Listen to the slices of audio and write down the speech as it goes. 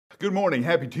Good morning.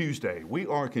 Happy Tuesday. We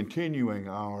are continuing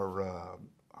our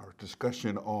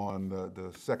discussion on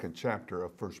the second chapter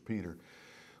of 1 Peter,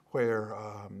 where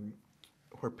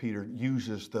Peter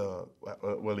uses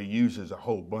he uses a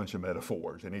whole bunch of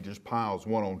metaphors, and he just piles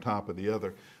one on top of the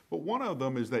other. But one of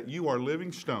them is that you are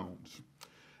living stones,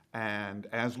 and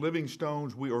as living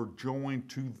stones, we are joined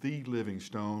to the living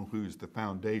stone, who is the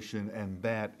foundation, and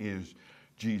that is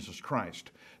Jesus Christ.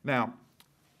 Now,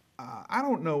 I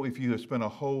don't know if you have spent a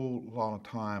whole lot of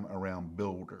time around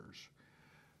builders,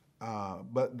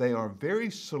 but they are very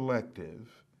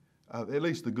selective, at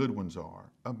least the good ones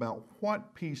are, about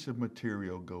what piece of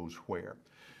material goes where.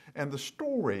 And the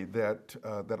story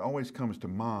that always comes to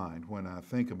mind when I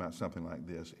think about something like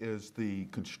this is the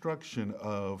construction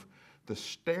of the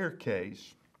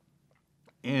staircase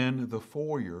in the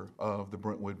foyer of the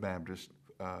Brentwood Baptist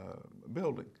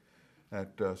building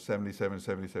at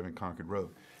 7777 Concord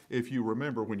Road. If you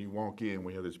remember, when you walk in,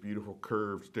 we have this beautiful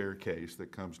curved staircase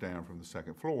that comes down from the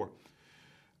second floor.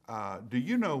 Do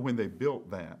you know when they built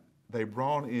that, they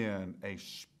brought in a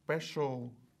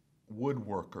special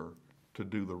woodworker to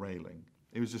do the railing?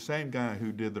 It was the same guy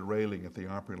who did the railing at the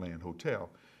Opryland Hotel.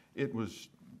 It was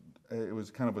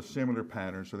kind of a similar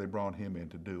pattern, so they brought him in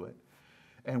to do it.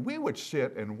 And we would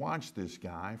sit and watch this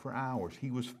guy for hours.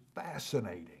 He was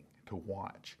fascinating to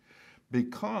watch,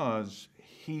 because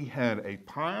he had a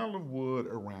pile of wood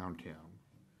around him,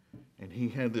 and he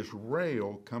had this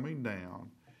rail coming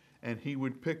down, and he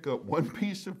would pick up one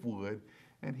piece of wood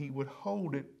and he would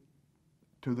hold it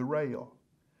to the rail,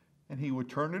 and he would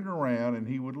turn it around and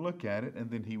he would look at it, and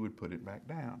then he would put it back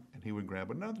down, and he would grab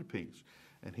another piece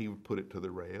and he would put it to the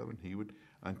rail, and he would,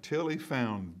 until he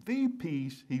found the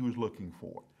piece he was looking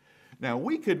for. Now,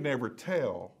 we could never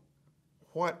tell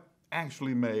what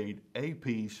actually made a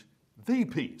piece the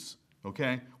piece,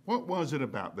 okay? What was it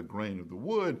about the grain of the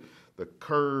wood, the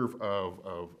curve of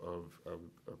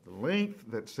the length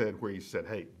that said, where he said,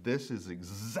 hey, this is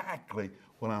exactly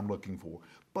what I'm looking for.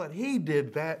 But he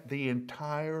did that the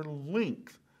entire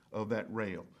length of that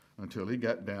rail until he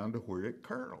got down to where it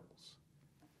curls.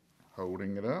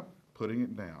 Holding it up, putting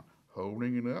it down.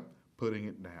 Holding it up, putting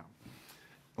it down.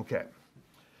 Okay.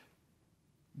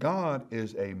 God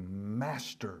is a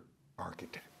master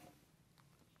architect.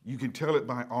 You can tell it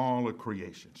by all of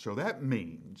creation. So that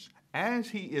means, as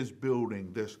he is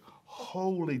building this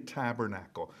holy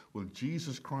tabernacle with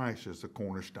Jesus Christ as the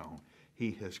cornerstone,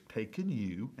 he has taken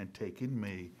you and taken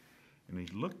me, and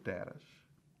he's looked at us,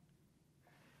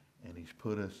 and he's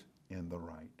put us in the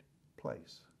right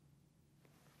place.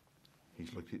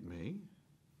 He's looked at me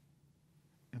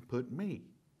and put me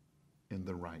in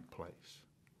the right place.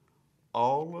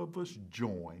 All of us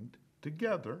joined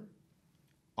together,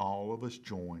 all of us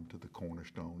joined to the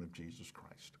cornerstone of Jesus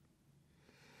Christ.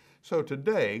 So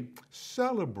today,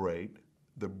 celebrate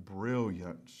the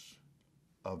brilliance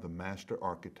of the master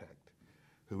architect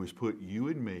who has put you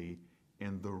and me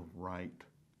in the right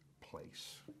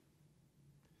place.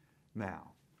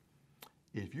 Now,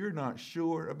 if you're not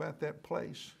sure about that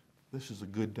place, this is a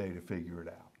good day to figure it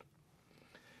out.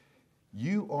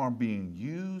 You are being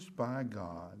used by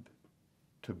God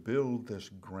to build this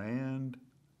grand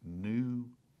new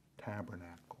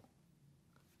tabernacle.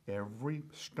 Every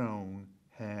stone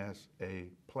has a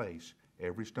place.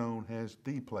 Every stone has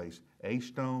the place. A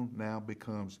stone now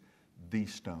becomes the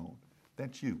stone.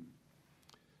 That's you.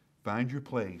 Find your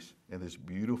place in this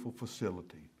beautiful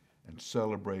facility and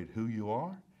celebrate who you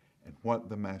are and what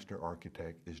the master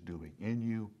architect is doing in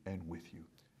you and with you.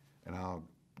 And I'll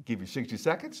give you 60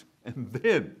 seconds, and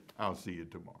then I'll see you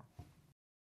tomorrow.